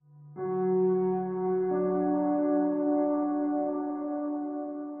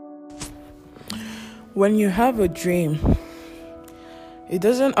When you have a dream, it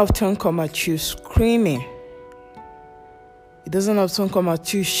doesn't often come at you screaming. It doesn't often come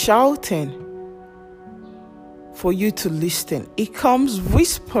at you shouting for you to listen. It comes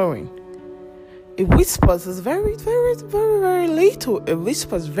whispering. It whispers is very, very, very, very little. It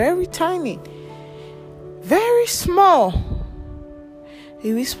whispers very tiny, very small.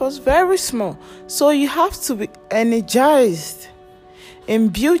 It whispers very small. So you have to be energized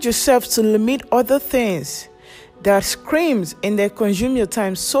and build yourself to limit other things that screams and that consume your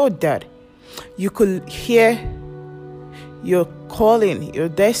time, so that you could hear your calling, your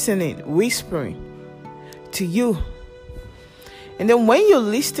destiny whispering to you. And then when you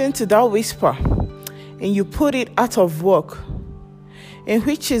listen to that whisper and you put it out of work, and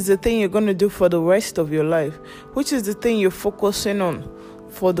which is the thing you're going to do for the rest of your life, which is the thing you're focusing on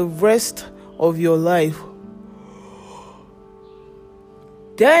for the rest of your life,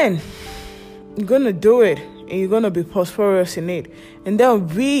 then you're going to do it and you're going to be prosperous in it. And then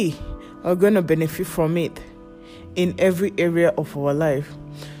we are going to benefit from it in every area of our life.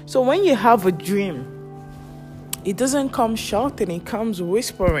 So when you have a dream, it doesn't come shouting, it comes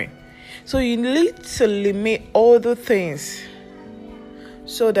whispering. So you need to limit all the things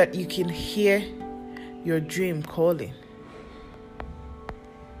so that you can hear your dream calling.